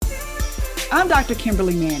I'm Dr.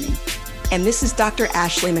 Kimberly Manning. And this is Dr.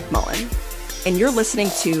 Ashley McMullen. And you're listening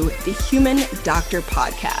to the Human Doctor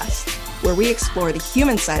Podcast, where we explore the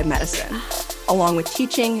human side of medicine, along with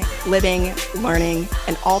teaching, living, learning,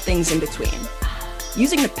 and all things in between,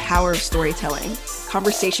 using the power of storytelling,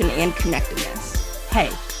 conversation, and connectedness.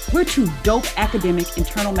 Hey, we're two dope academic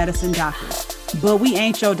internal medicine doctors, but we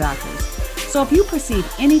ain't your doctors. So if you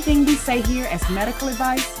perceive anything we say here as medical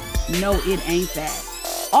advice, no, it ain't that.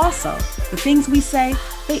 Also, the things we say,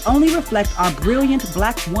 they only reflect our brilliant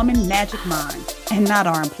Black woman magic mind and not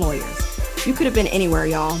our employers. You could have been anywhere,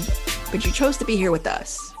 y'all, but you chose to be here with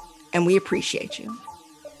us, and we appreciate you.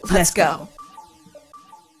 Let's go.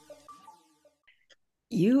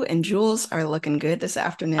 You and Jules are looking good this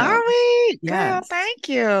afternoon. Are we? Yes. Girl, thank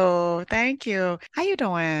you. Thank you. How you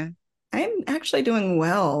doing? I'm actually doing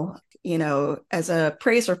well. You know, as a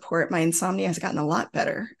praise report, my insomnia has gotten a lot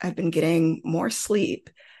better. I've been getting more sleep.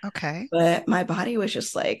 Okay. But my body was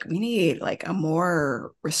just like, we need like a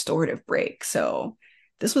more restorative break. So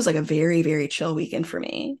this was like a very, very chill weekend for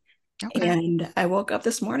me. Okay. And I woke up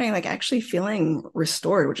this morning like actually feeling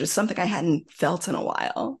restored, which is something I hadn't felt in a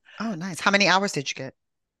while. Oh, nice. How many hours did you get?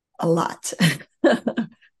 A lot.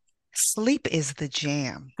 Sleep is the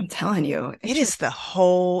jam. I'm telling you. It is the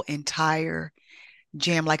whole entire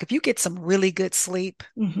jam. Like if you get some really good sleep.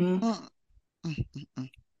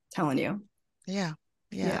 Telling you. Yeah.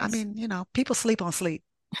 Yeah. Yes. I mean, you know, people sleep on sleep.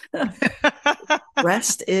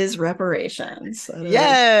 Rest is reparations.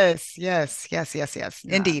 Yes. Yeah.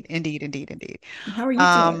 Indeed. How are you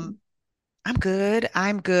doing? I'm good.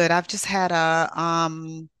 I've just had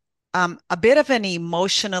a bit of an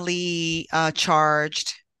emotionally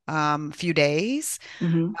charged few days.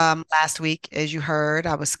 Last week, as you heard,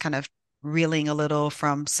 I was kind of reeling a little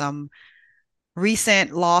from some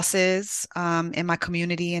recent losses in my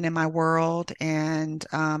community and in my world, and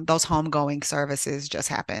those homegoing services just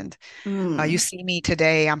happened. You see me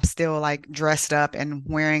today, I'm still like dressed up and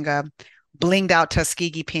wearing a blinged out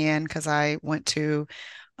Tuskegee pin because I went to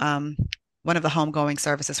one of the homegoing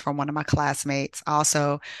services for one of my classmates. I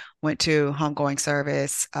also went to homegoing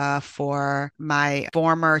service for my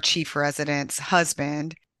former chief resident's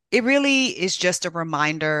husband. It really is just a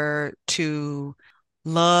reminder to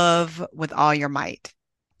love with all your might.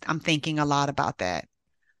 I'm thinking a lot about that.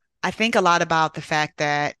 I think a lot about the fact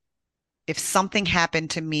that if something happened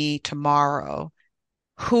to me tomorrow,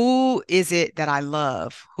 who is it that I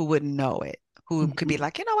love who wouldn't know it? Who could be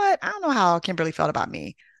like, you know what? I don't know how Kimberly felt about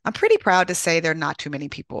me. I'm pretty proud to say there are not too many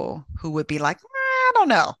people who would be like, I don't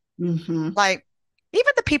know. Like,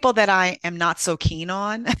 even the people that I am not so keen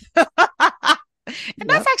on. And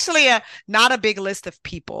that's actually not a big list of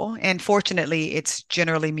people. And fortunately, it's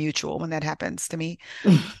generally mutual when that happens to me.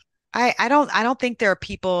 I don't think there are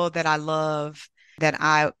people that I love that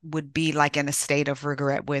I would be like in a state of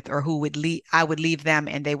regret with, or who would I would leave them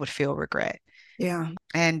and they would feel regret. Yeah.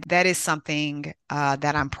 And that is something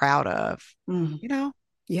that I'm proud of, you know?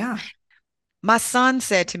 Yeah. My son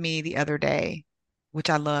said to me the other day, which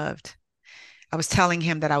I loved, I was telling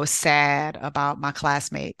him that I was sad about my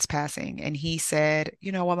classmates passing. And he said,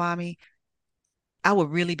 you know what, mommy, I would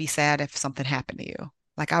really be sad if something happened to you.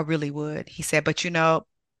 Like I really would. He said, but you know,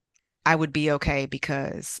 I would be okay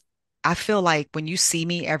because I feel like when you see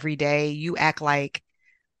me every day, you act like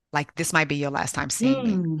this might be your last time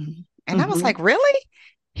seeing me. And I was like, really?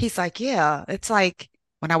 He's like, yeah. It's like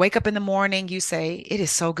when I wake up in the morning, you say, it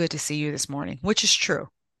is so good to see you this morning, which is true.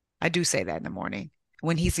 I do say that in the morning.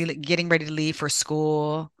 When he's getting ready to leave for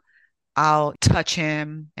school, I'll touch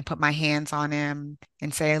him and put my hands on him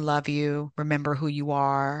and say, I love you. Remember who you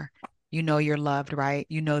are. You know you're loved, right?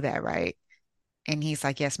 You know that, right? And he's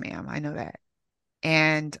like, yes, ma'am, I know that.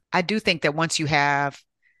 And I do think that once you have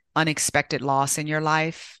unexpected loss in your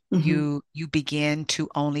life, you begin to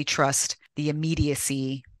only trust the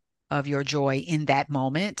immediacy of your joy in that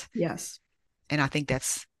moment. Yes. And I think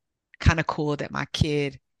that's kind of cool that my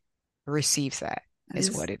kid receives that. Is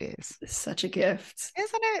what it is. It's such a gift.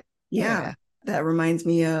 Isn't it? Yeah. That reminds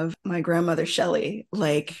me of my grandmother, Shelley.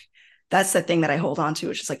 Like, that's the thing that I hold on to.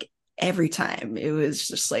 It's just like every time it was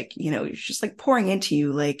just like, you know, it's just like pouring into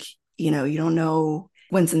you. Like, you know, you don't know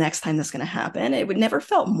when's the next time that's going to happen. It would never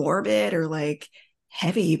felt morbid or like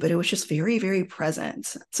heavy, but it was just very, very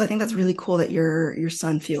present. So I think that's really cool that your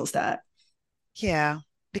son feels that. Yeah.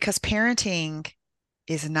 Because parenting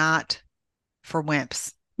is not for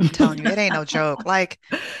wimps. I'm telling you, it ain't no joke. Like,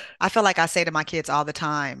 I feel like I say to my kids all the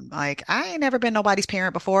time, like, I ain't never been nobody's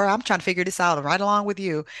parent before. I'm trying to figure this out right along with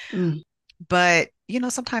you. But, you know,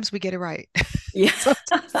 sometimes we get it right. Yeah.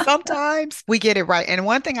 Sometimes we get it right. And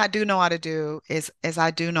one thing I do know how to do is I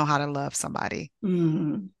do know how to love somebody.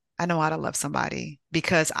 I know how to love somebody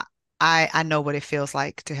because I know what it feels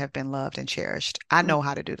like to have been loved and cherished. I know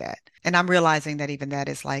how to do that. And I'm realizing that even that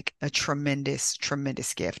is like a tremendous,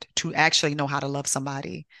 tremendous gift to actually know how to love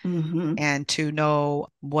somebody Mm-hmm. and to know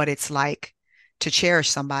what it's like to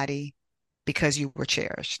cherish somebody because you were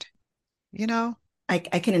cherished, you know? I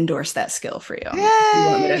can endorse that skill for you. If you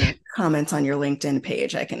want me Yay! to comment on your LinkedIn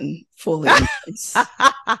page, I can fully endorse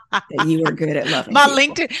that you are good at loving My people.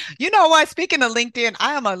 LinkedIn, you know what? Speaking of LinkedIn,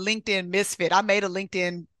 I am a LinkedIn misfit. I made a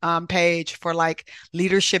LinkedIn page for like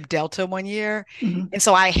Leadership Delta one year. Mhm. And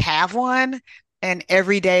so I have one. And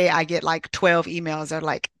every day I get like 12 emails that are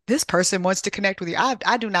like, this person wants to connect with you.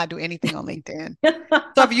 I do not do anything on LinkedIn.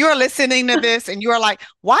 So if you're listening to this and you're like,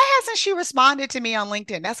 why hasn't she responded to me on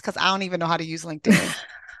LinkedIn? That's because I don't even know how to use LinkedIn.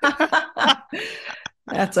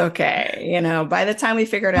 That's okay. By the time we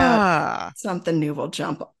figure it out, Ah. something new will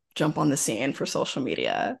jump on the scene for social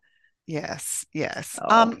media. Yes, yes.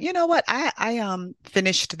 So, You know what? I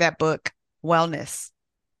finished that book, Wellness,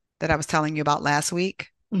 that I was telling you about last week.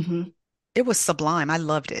 mhm. It was sublime. I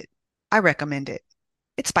loved it. I recommend it.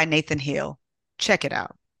 It's by Nathan Hill. Check it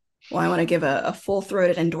out. Well, I want to give a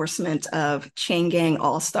full-throated endorsement of Chain Gang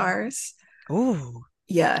All Stars. Ooh,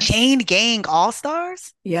 Yes. Chain Gang All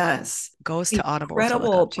Stars Yes. goes to Audible to look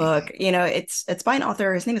Incredible up Chain book. Gang. It's by an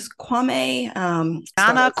author. His name is Kwame.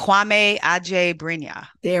 Nana Kwame Adjei-Brenyah.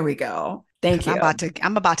 There we go. Because Thank you.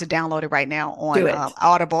 I'm about to download it right now Do on it.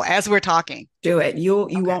 Audible as we're talking. Do it. You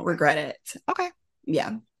Okay. won't regret it. Okay.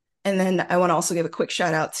 Yeah. And then I want to also give a quick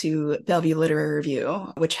shout out to Bellevue Literary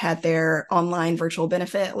Review, which had their online virtual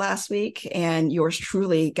benefit last week. And yours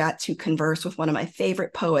truly got to converse with one of my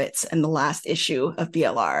favorite poets in the last issue of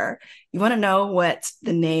BLR. You want to know what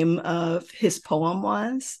the name of his poem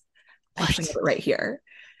was? I actually have it right here.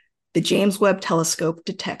 The James Webb Telescope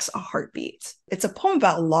Detects a Heartbeat. It's a poem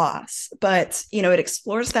about loss, but it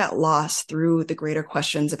explores that loss through the greater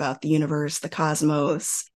questions about the universe, the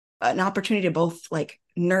cosmos, an opportunity to both like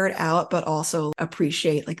nerd out, but also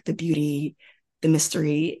appreciate like the beauty, the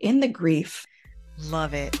mystery, in the grief.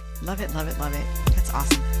 Love it. Love it, love it, love it. That's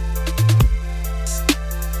awesome.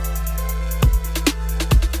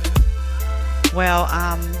 Well,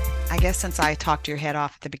 I guess since I talked your head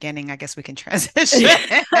off at the beginning, I guess we can transition.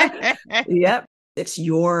 Yep. It's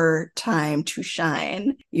your time to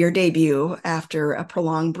shine. Your debut after a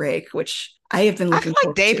prolonged break, which I have been I looking feel like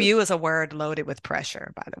forward to. debut is a word loaded with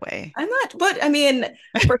pressure, by the way. I'm not, but I mean,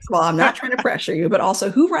 first of all, I'm not trying to pressure you, but also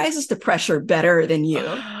who rises to pressure better than you?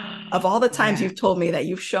 Of all the times Yeah, you've told me that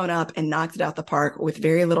you've shown up and knocked it out the park with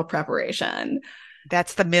very little preparation.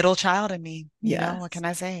 that's the middle child in me. You know, what Yes. can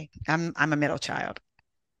I say? I'm a middle child.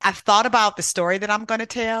 I've thought about the story that I'm going to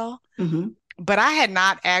tell, Mm-hmm. but I had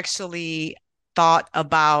not actually thought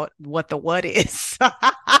about what the what is.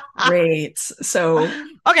 Great. So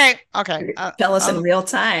Okay, okay. tell us in real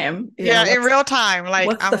time, Yeah, in real time. Like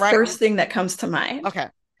what's the I'm right. first thing that comes to mind? Okay,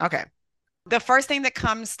 okay. The first thing that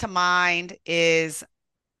comes to mind is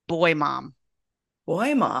boy mom.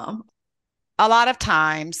 Boy, mom. A lot of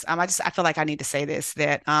times, I feel like I need to say this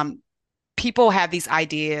that people have these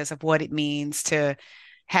ideas of what it means to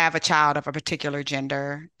have a child of a particular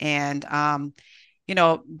gender, and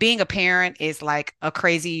being a parent is like a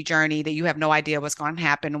crazy journey that you have no idea what's going to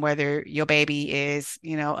happen, whether your baby is,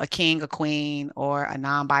 a king, a queen, or a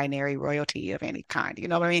non-binary royalty of any kind. You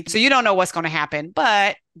know what I mean? So you don't know what's going to happen.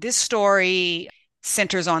 But this story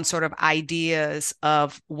centers on sort of ideas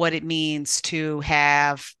of what it means to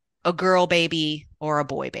have a girl baby or a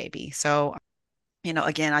boy baby. So,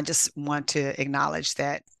 again, I just want to acknowledge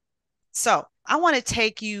that. So I want to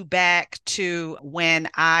take you back to when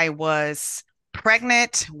I was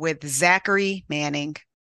pregnant with Zachary Manning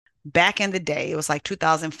back in the day. It was like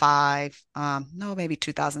 2005, no, maybe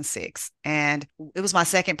 2006. And it was my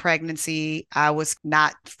second pregnancy. I was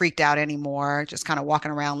not freaked out anymore, just kind of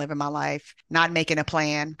walking around living my life, not making a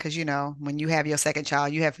plan. Because, when you have your second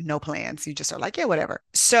child, you have no plans. You just are like, yeah, whatever.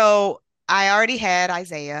 So I already had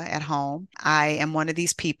Isaiah at home. I am one of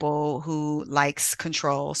these people who likes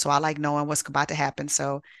control. So I like knowing what's about to happen.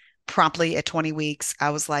 So promptly at 20 weeks,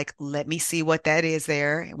 I was like, let me see what that is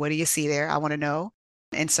there. What do you see there? I want to know.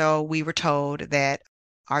 And so we were told that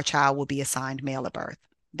our child will be assigned male at birth.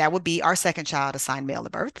 That would be our second child assigned male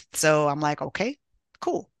at birth. So I'm like, okay,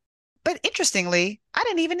 cool. But interestingly, I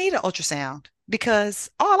didn't even need an ultrasound because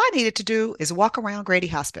all I needed to do is walk around Grady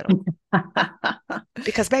Hospital.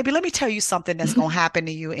 Because, baby, let me tell you something that's going to happen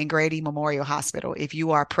to you in Grady Memorial Hospital if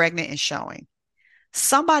you are pregnant and showing.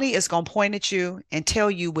 Somebody is going to point at you and tell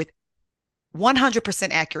you with 100%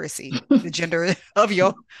 accuracy the gender of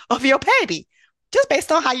your baby, just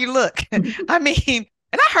based on how you look. I mean,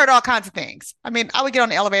 And I heard all kinds of things. I mean, I would get on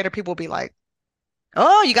the elevator, people would be like,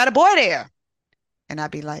 oh, you got a boy there. And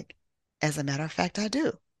I'd be like, as a matter of fact, I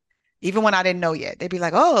do. Even when I didn't know yet, they'd be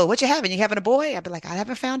like, oh, what you having? You having a boy? I'd be like, I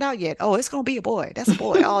haven't found out yet. Oh, it's going to be a boy. That's a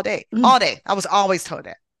boy all day, all day. I was always told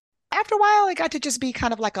that. After a while, it got to just be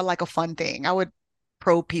kind of like a fun thing. I would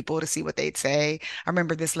probe people to see what they'd say. I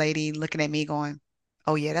remember this lady looking at me going,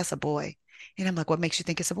 oh, yeah, that's a boy. And I'm like, what makes you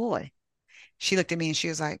think it's a boy? She looked at me and she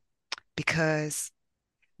was like, because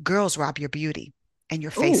girls rob your beauty and your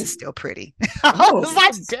face is still pretty. I was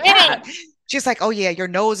like, dang. She's like, oh, yeah, your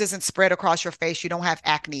nose isn't spread across your face. You don't have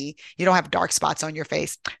acne. You don't have dark spots on your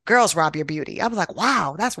face. Girls rob your beauty. I was like,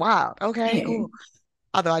 wow, that's wild. Okay, cool.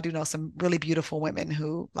 Although I do know some really beautiful women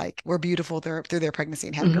who like were beautiful through their pregnancy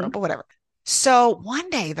and had a girl, but whatever. So one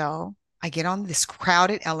day, though, I get on this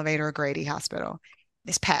crowded elevator at Grady Hospital.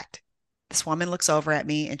 It's packed. This woman looks over at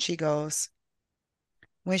me and she goes,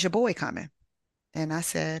 when's your boy coming? And I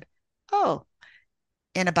said, oh,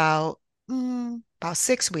 in about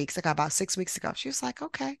 6 weeks. I got about 6 weeks ago. She was like,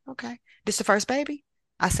 okay. This the first baby?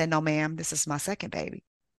 I said, no, ma'am, this is my second baby.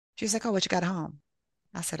 She was like, oh, what you got at home?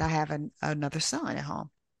 I said, I have another son at home.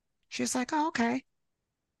 She was like, oh, okay.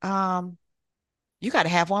 You got to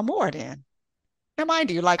have one more then. Now,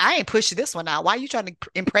 mind you, like, I ain't pushed this one out. Why are you trying to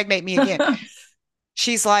impregnate me again?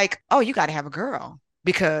 She's like, oh, you got to have a girl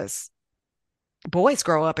because boys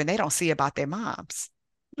grow up and they don't see about their moms.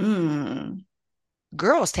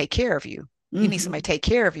 Girls take care of you. You need somebody to take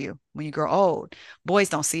care of you when you grow old. Boys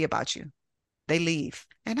don't see about you. They leave.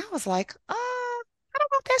 And I was like, I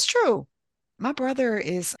don't know if that's true. My brother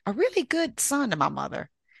is a really good son to my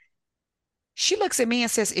mother. She looks at me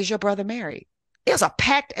and says, is your brother married? It was a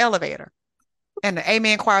packed elevator. And the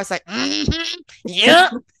amen choir was like, yeah.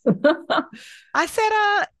 I said,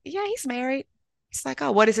 yeah, he's married. He's like,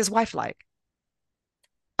 oh, what is his wife like?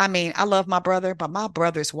 I mean, I love my brother, but my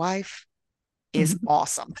brother's wife is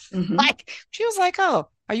awesome. Like, she was like, oh,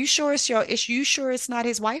 are you sure you sure it's not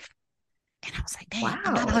his wife? And I was like, dang,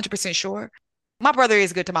 I'm not 100% sure. My brother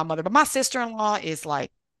is good to my mother, but my sister-in-law is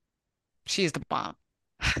like, she is the bomb.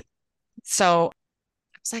 So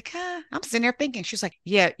I was like, I'm sitting there thinking, she's like,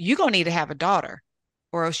 yeah, you're going to need to have a daughter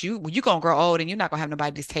or else you're going to grow old and you're not going to have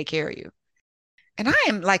nobody to take care of you. And I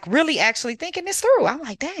am like really actually thinking this through. I'm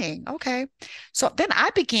like, dang, okay. So then I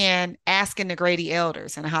began asking the Grady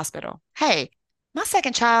elders in the hospital, hey, my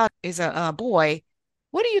second child is a boy.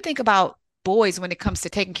 What do you think about boys when it comes to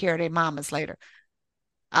taking care of their mamas later?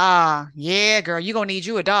 Yeah, girl, you're going to need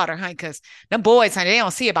you a daughter, honey, because them boys, honey, they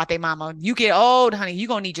don't see about their mama. You get old, honey, you're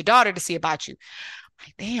going to need your daughter to see about you.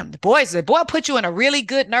 Like, damn, the boy put you in a really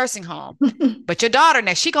good nursing home. But your daughter,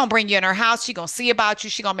 now, she going to bring you in her house. She going to see about you.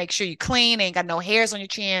 She going to make sure you clean, ain't got no hairs on your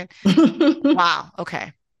chin. Wow,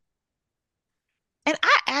 okay. And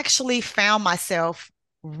I actually found myself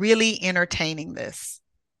really entertaining this,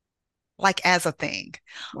 like as a thing,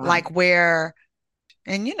 like where,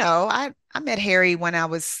 and I met Harry when I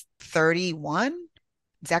was 31.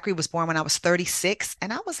 Zachary was born when I was 36.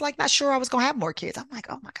 And I was like, not sure I was going to have more kids. I'm like,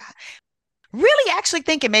 oh my God. Really actually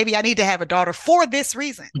thinking maybe I need to have a daughter for this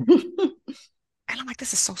reason. And I'm like,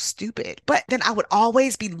 this is so stupid. But then I would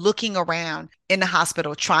always be looking around in the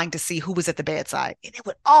hospital trying to see who was at the bedside. And it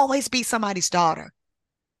would always be somebody's daughter.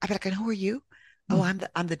 I'd be like, and who are you? Oh,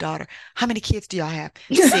 I'm the daughter. How many kids do y'all have?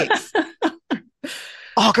 6.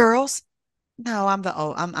 All girls? No, I'm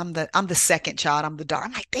the second child. I'm the daughter.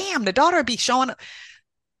 I'm like, damn, the daughter would be showing up.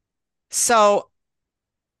 So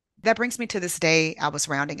that brings me to this day. I was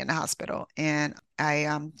rounding in the hospital and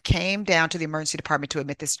I came down to the emergency department to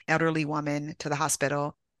admit this elderly woman to the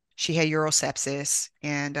hospital. She had urosepsis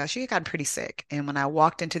and she had gotten pretty sick. And when I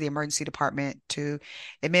walked into the emergency department to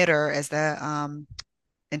admit her as the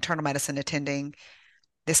internal medicine attending,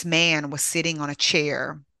 this man was sitting on a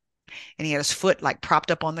chair and he had his foot like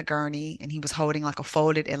propped up on the gurney and he was holding like a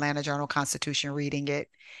folded Atlanta Journal-Constitution, reading it.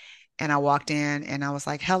 And I walked in and I was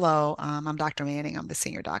like, hello, I'm Dr. Manning. I'm the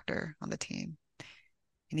senior doctor on the team.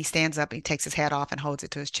 And he stands up and he takes his hat off and holds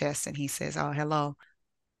it to his chest. And he says, oh, hello.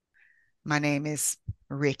 My name is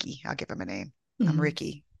Ricky. I'll give him a name. I'm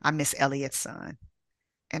Ricky. I'm Miss Elliott's son.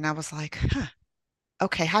 And I was like,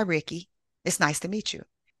 okay. Hi, Ricky. It's nice to meet you.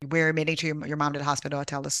 We're admitting to your mom to the hospital.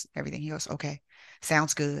 Tell us everything. He goes, okay.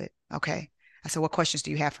 Sounds good. Okay. I said, what questions do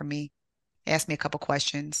you have for me? He asked me a couple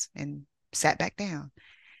questions and sat back down.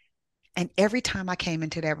 And every time I came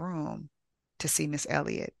into that room to see Miss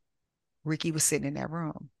Elliott, Ricky was sitting in that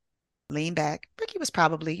room, leaned back. Ricky was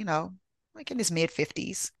probably, like in his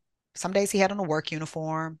mid-50s. Some days he had on a work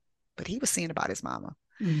uniform, but he was seeing about his mama.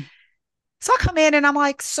 So I come in and I'm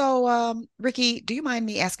like, so Ricky, do you mind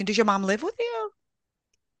me asking, does your mom live with you?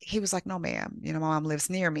 he was like, no, ma'am, my mom lives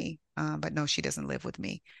near me, but no, she doesn't live with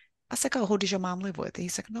me. I was like, oh, who does your mom live with?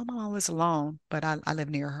 He's like, no, my mom lives alone, but I live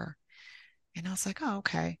near her. And I was like, oh,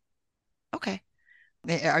 okay. Okay.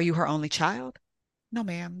 Are you her only child? No,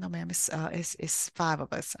 ma'am. No, ma'am. It's five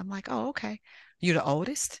of us. I'm like, oh, okay. You the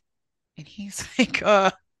oldest? And he's like,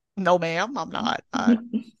 no, ma'am, I'm not. I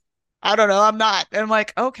don't know. I'm not. And I'm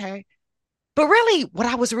like, okay. But really, what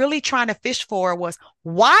I was really trying to fish for was,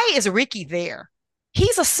 why is Ricky there?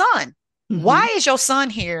 He's a son. Why is your son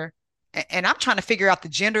here? And I'm trying to figure out the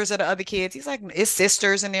genders of the other kids. He's like, it's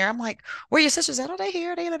sisters in there. I'm like, where are your sisters at? Oh, they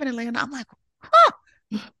here. They live in Atlanta. I'm like, huh.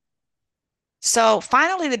 So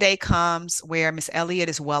finally, the day comes where Miss Elliott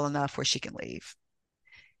is well enough where she can leave.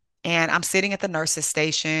 And I'm sitting at the nurse's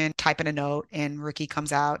station typing a note, and Ricky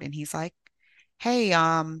comes out and he's like, hey,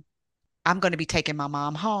 I'm going to be taking my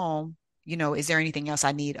mom home. Is there anything else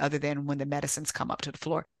I need other than when the medicines come up to the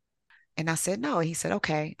floor? And I said, no. And he said,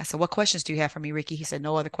 okay. I said, what questions do you have for me, Ricky? He said,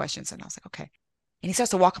 no other questions. And I was like, okay. And he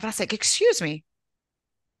starts to walk up and I said, excuse me.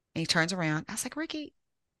 And he turns around. I was like, Ricky,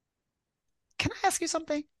 can I ask you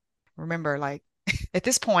something? Remember, like at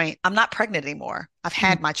this point, I'm not pregnant anymore. I've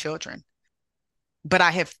had my children, but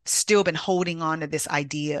I have still been holding on to this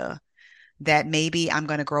idea that maybe I'm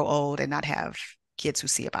going to grow old and not have kids who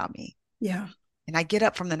see about me. Yeah. And I get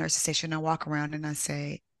up from the nurse's station, I walk around and I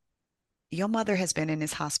say, your mother has been in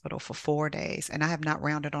this hospital for 4 days and I have not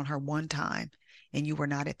rounded on her one time, and you were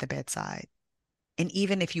not at the bedside. And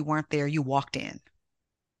even if you weren't there, you walked in,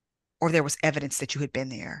 or there was evidence that you had been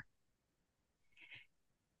there.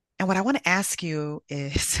 And what I want to ask you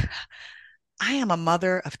is, I am a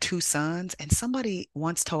mother of 2 sons, and somebody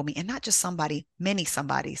once told me, and not just somebody, many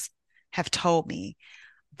somebodies have told me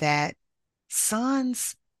that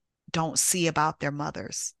sons don't see about their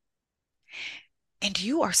mothers. And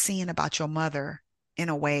you are seeing about your mother in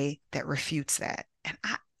a way that refutes that. And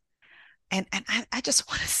I just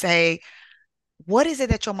want to say, what is it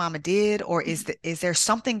that your mama did? Or is there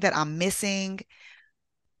something that I'm missing?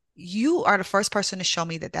 You are the first person to show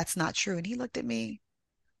me that that's not true. And he looked at me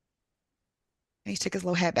and he took his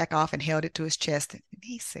little hat back off and held it to his chest. And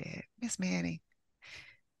he said, Miss Manning,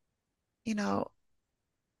 your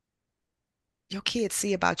kids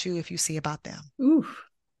see about you if you see about them. Ooh.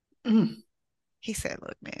 Mm. He said,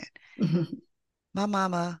 look, man, Mm-hmm. my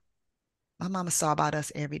mama saw about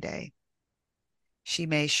us every day. She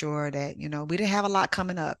made sure that, we didn't have a lot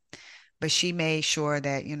coming up, but she made sure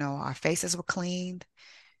that, our faces were cleaned.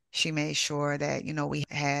 She made sure that, we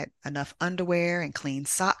had enough underwear and clean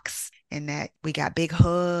socks, and that we got big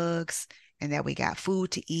hugs, and that we got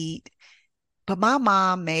food to eat. But my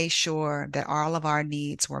mom made sure that all of our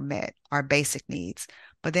needs were met, our basic needs.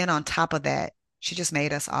 But then on top of that, she just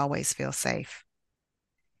made us always feel safe.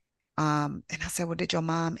 And I said, well, did your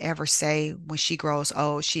mom ever say when she grows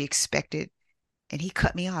old, she expected? And he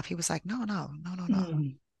cut me off. He was like, no, no, no, no, no.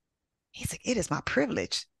 Mm. He's like, it is my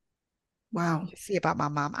privilege Wow. to see about my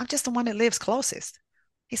mom. I'm just the one that lives closest.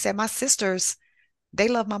 He said, my sisters, they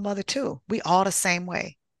love my mother too. We all the same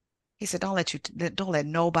way. He said, don't let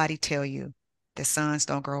nobody tell you that sons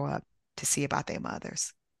don't grow up to see about their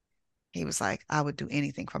mothers. He was like, I would do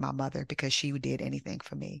anything for my mother because she did anything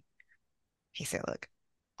for me. He said, look,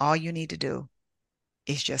 all you need to do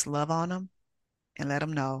is just love on them and let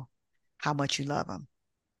them know how much you love them.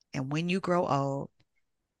 And when you grow old,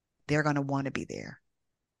 they're going to want to be there.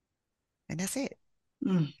 And that's it.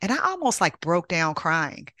 Mm. And I almost like broke down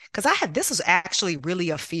crying because this was actually really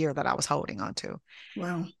a fear that I was holding on to.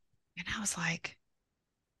 Wow. And I was like,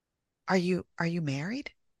 are you married?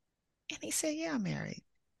 And he said, yeah, I'm married.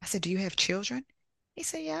 I said, do you have children? He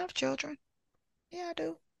said, yeah, I have children. Yeah, I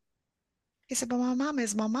do. He said, but my mama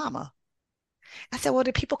is my mama. I said, well,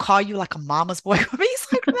 did people call you like a mama's boy? He's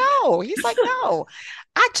like, no. He's like, no.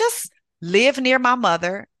 I just live near my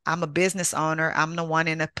mother. I'm a business owner. I'm the one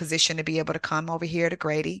in a position to be able to come over here to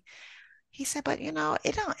Grady. He said, but it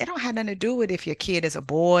don't have nothing to do with if your kid is a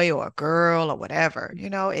boy or a girl or whatever.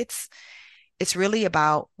 It's really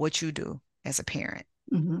about what you do as a parent.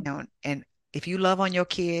 Mm-hmm. And if you love on your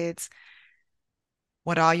kids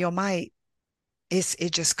with all your might,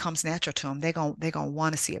 it just comes natural to them. They're gonna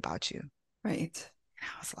want to see about you. Right.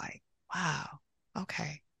 I was like, wow,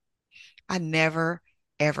 okay. I never,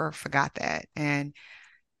 ever forgot that. And,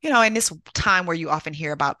 in this time where you often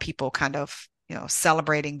hear about people kind of,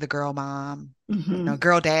 celebrating the girl mom, Mm-hmm.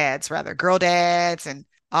 girl dads and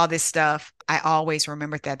all this stuff. I always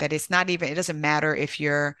remembered that it doesn't matter if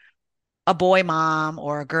you're a boy mom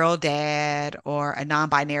or a girl dad or a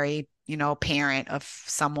non-binary, parent of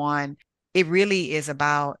someone. It really is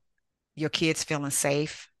about your kids feeling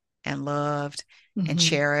safe and loved and Mm-hmm.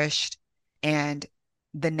 cherished. And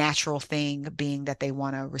the natural thing being that they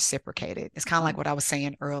want to reciprocate it. It's kind of like what I was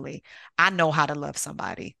saying early. I know how to love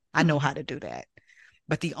somebody. I know how to do that.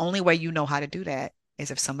 But the only way you know how to do that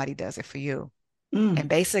is if somebody does it for you. And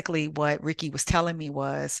basically what Ricky was telling me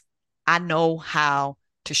was, I know how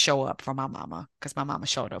to show up for my mama because my mama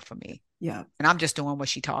showed up for me. Yeah. And I'm just doing what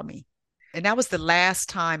she taught me. And that was the last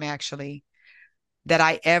time actually that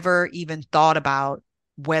I ever even thought about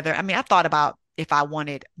whether, I mean, I thought about if I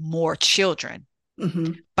wanted more children,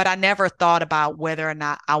 but I never thought about whether or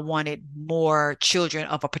not I wanted more children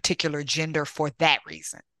of a particular gender for that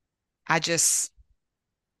reason. I just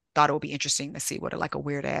thought it would be interesting to see what like a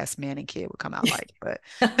weird ass man and kid would come out like. But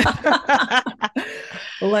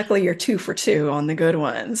well, luckily you're 2 for 2 on the good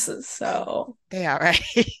ones. So they are right.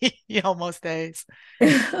 You know, most days.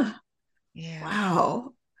 Yeah.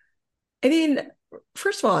 Wow. I mean,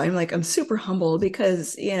 first of all, I'm super humbled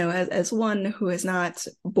because, you know, as one who has not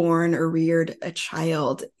born or reared a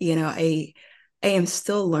child, you know, I am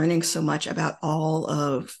still learning so much about all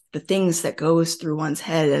of the things that goes through one's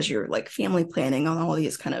head as you're like family planning on all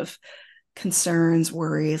these kind of concerns,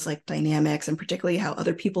 worries, like dynamics, and particularly how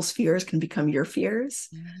other people's fears can become your fears.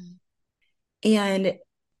 And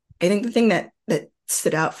I think the thing that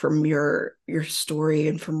stood out from your story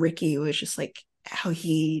and from Ricky was just like how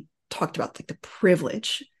he talked about like the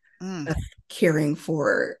privilege of caring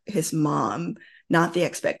for his mom, not the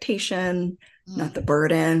expectation, not the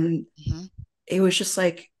burden. It was just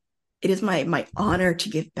like, it is my honor to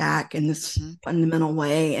give back in this fundamental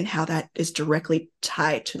way, and how that is directly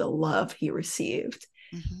tied to the love he received.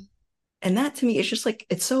 And that to me is just like,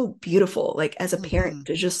 it's so beautiful, like as a parent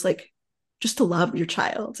to just to love your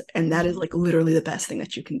child. And that is like literally the best thing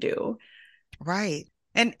that you can do. Right.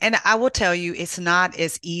 And I will tell you, it's not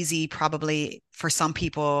as easy probably for some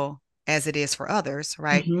people as it is for others,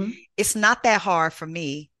 right? It's not that hard for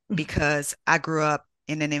me because I grew up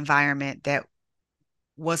in an environment that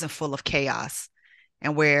wasn't full of chaos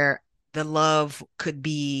and where the love could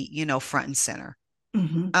be, you know, front and center.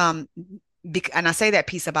 And I say that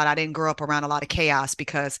piece about I didn't grow up around a lot of chaos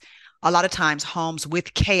because a lot of times homes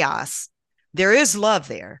with chaos, there is love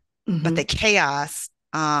there, but the chaos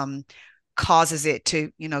causes it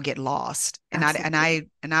to, you know, get lost. And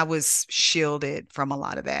I was shielded from a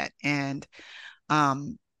lot of that. And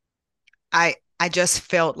I just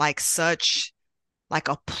felt like such like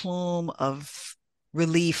a plume of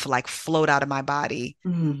relief like float out of my body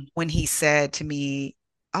when he said to me,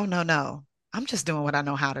 oh no, I'm just doing what I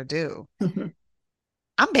know how to do.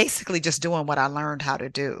 I'm basically just doing what I learned how to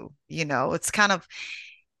do. You know, it's kind of,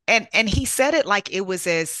 and he said it like it was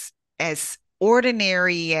as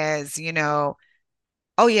ordinary as, you know,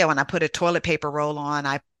 oh yeah, when I put a toilet paper roll on,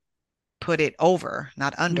 I put it over,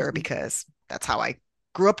 not under, because that's how I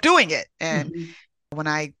grew up doing it. And when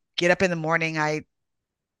I get up in the morning, I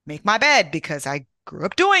make my bed because I grew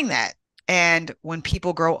up doing that. And when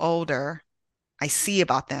people grow older, I see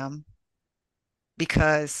about them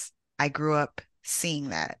because I grew up seeing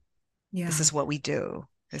that. This is what we do.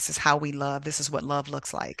 This is how we love. This is what love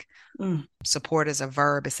looks like. Support is a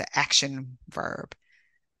verb. It's an action verb.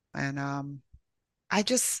 And I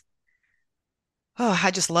just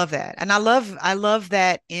love that. And I love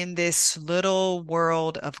that in this little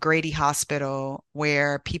world of Grady Hospital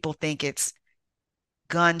where people think it's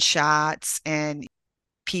gunshots and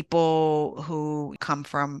people who come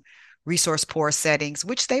from resource poor settings,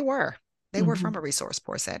 which they were from a resource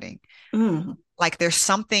poor setting. Like there's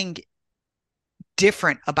something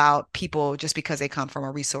different about people just because they come from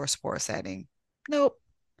a resource poor setting. Nope.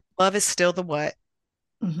 Love is still the what.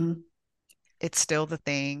 It's still the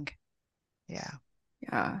thing. Yeah.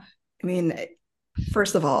 I mean,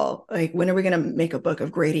 first of all, like, when are we going to make a book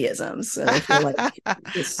of Gradyisms? I feel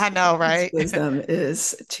like I know, right? Wisdom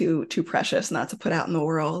is too precious not to put out in the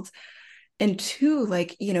world. And two,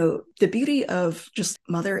 like, you know, the beauty of just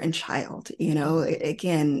mother and child, you know,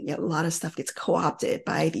 again, you know, a lot of stuff gets co-opted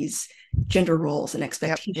by these gender roles and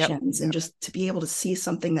expectations. And just to be able to see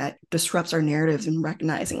something that disrupts our narratives and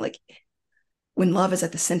recognizing, like, when love is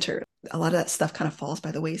at the center, a lot of that stuff kind of falls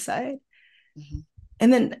by the wayside.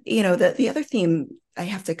 And then, you know, the other theme I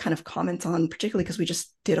have to kind of comment on, particularly because we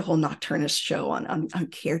just did a whole Nocturnist show on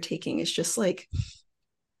caretaking, is just like,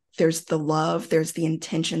 there's the love, there's the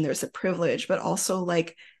intention, there's the privilege, but also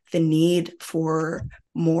like the need for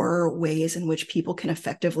more ways in which people can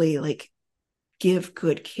effectively like give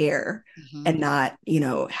good care and not, you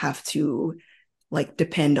know, have to like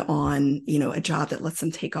depend on, you know, a job that lets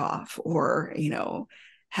them take off, or, you know,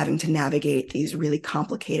 having to navigate these really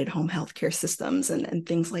complicated home healthcare systems and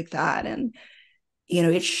things like that. And, you know,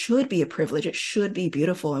 it should be a privilege. It should be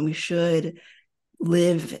beautiful. And we should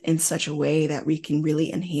live in such a way that we can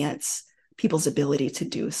really enhance people's ability to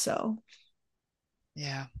do so.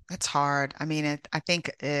 Yeah, it's hard. I mean, I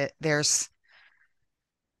think there's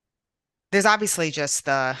obviously just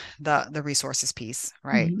the resources piece,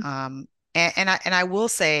 right? Mm-hmm. And I will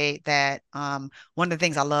say that one of the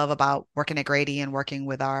things I love about working at Grady and working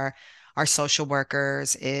with our social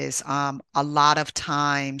workers is a lot of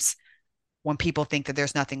times when people think that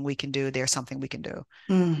there's nothing we can do, there's something we can do.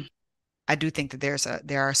 Mm. I do think that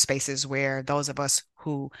there are spaces where those of us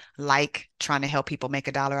who like trying to help people make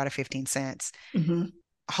a dollar out of 15 cents, Mm-hmm.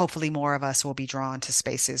 hopefully more of us will be drawn to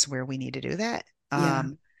spaces where we need to do that. Yeah.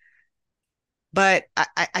 But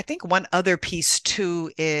I think one other piece too,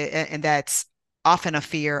 and that's often a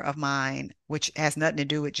fear of mine, which has nothing to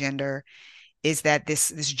do with gender, is that this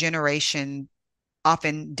generation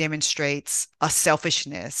often demonstrates a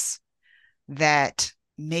selfishness that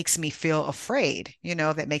makes me feel afraid,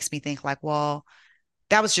 that makes me think like, well,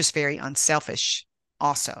 that was just very unselfish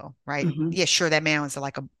also, right? Mm-hmm. Yeah, sure, that man was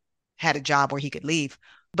had a job where he could leave,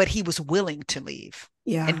 but he was willing to leave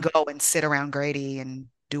and go and sit around Grady and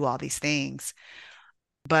do all these things.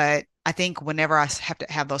 But I think whenever I have to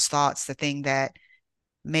have those thoughts, the thing that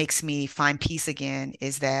makes me find peace again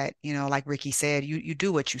is that, like Ricky said, you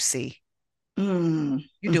do what you see. Mm-hmm.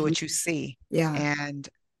 You do what you see. Yeah. And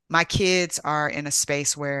my kids are in a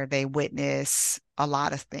space where they witness a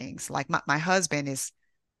lot of things. Like my husband is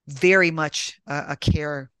very much a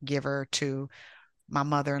caregiver to my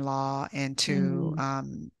mother-in-law and to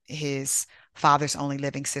his father's only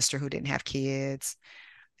living sister who didn't have kids.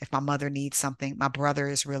 If my mother needs something, my brother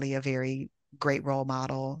is really a very great role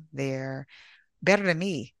model there, better than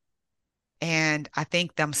me. And I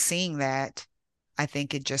think them seeing that, I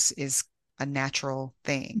think it just is a natural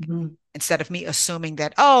thing. Mm-hmm. Instead of me assuming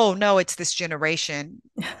that, oh, no, it's this generation.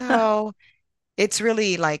 No, it's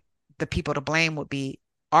really like the people to blame would be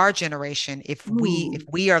our generation if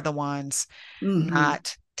we are the ones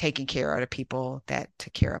not taking care of the people that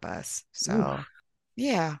took care of us. So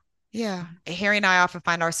yeah. Harry and I often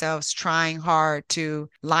find ourselves trying hard to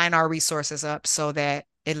line our resources up so that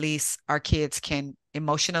at least our kids can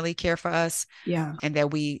emotionally care for us. Yeah. And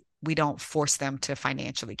that we don't force them to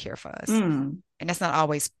financially care for us. And that's not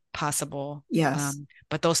always possible. Yes.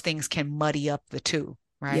 But those things can muddy up the two,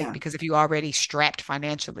 right? Yeah. Because if you're already strapped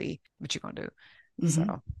financially, what you gonna do?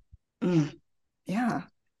 So yeah.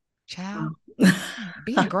 Child,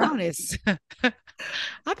 being grown is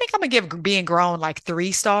I think I'm gonna give being grown like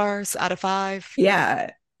 3 stars out of 5.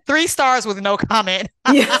 Yeah. 3 stars with no comment.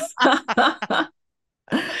 Yes. Man.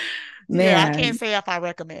 Yeah, I can't say if I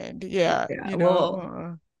recommend. Yeah.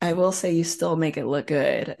 Well, I will say you still make it look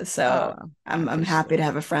good. So I'm happy to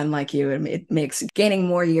have a friend like you. And it makes gaining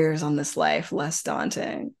more years on this life less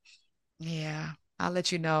daunting. Yeah. I'll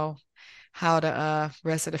let you know how the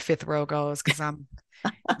rest of the 5th row goes because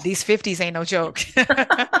these 50s ain't no joke.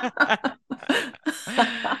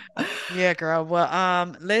 Yeah, girl.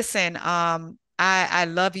 Well, listen, I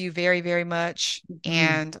love you very, very much.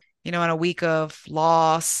 And, in a week of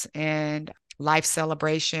loss and life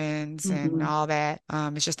celebrations and all that,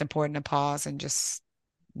 it's just important to pause and just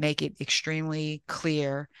make it extremely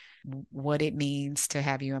clear what it means to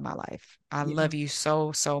have you in my life. I love you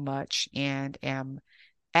so, so much and am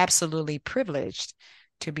absolutely privileged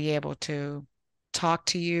to be able to talk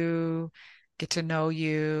to you, get to know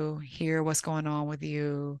you, hear what's going on with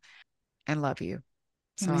you, and love you.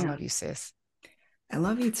 So I love you, sis. I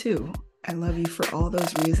love you too. I love you for all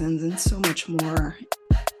those reasons and so much more.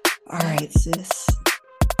 All right, sis.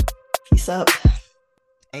 Peace up.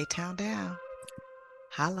 A-Town down.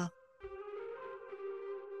 Holla.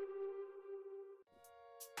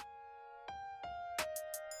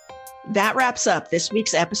 That wraps up this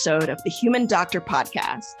week's episode of the Human Doctor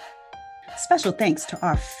Podcast. Special thanks to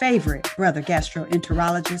our favorite brother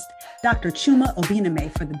gastroenterologist, Dr. Chuma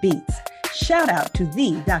Obiname, for the beats. Shout out to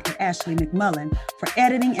the Dr. Ashley McMullen for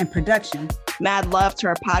editing and production. Mad love to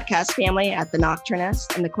our podcast family at The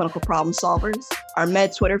Nocturnist and the Clinical Problem Solvers, our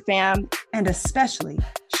Med Twitter fam. And especially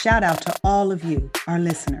shout out to all of you, our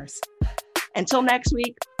listeners. Until next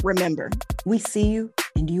week, remember, we see you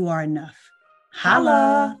and you are enough.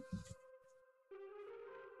 Holla!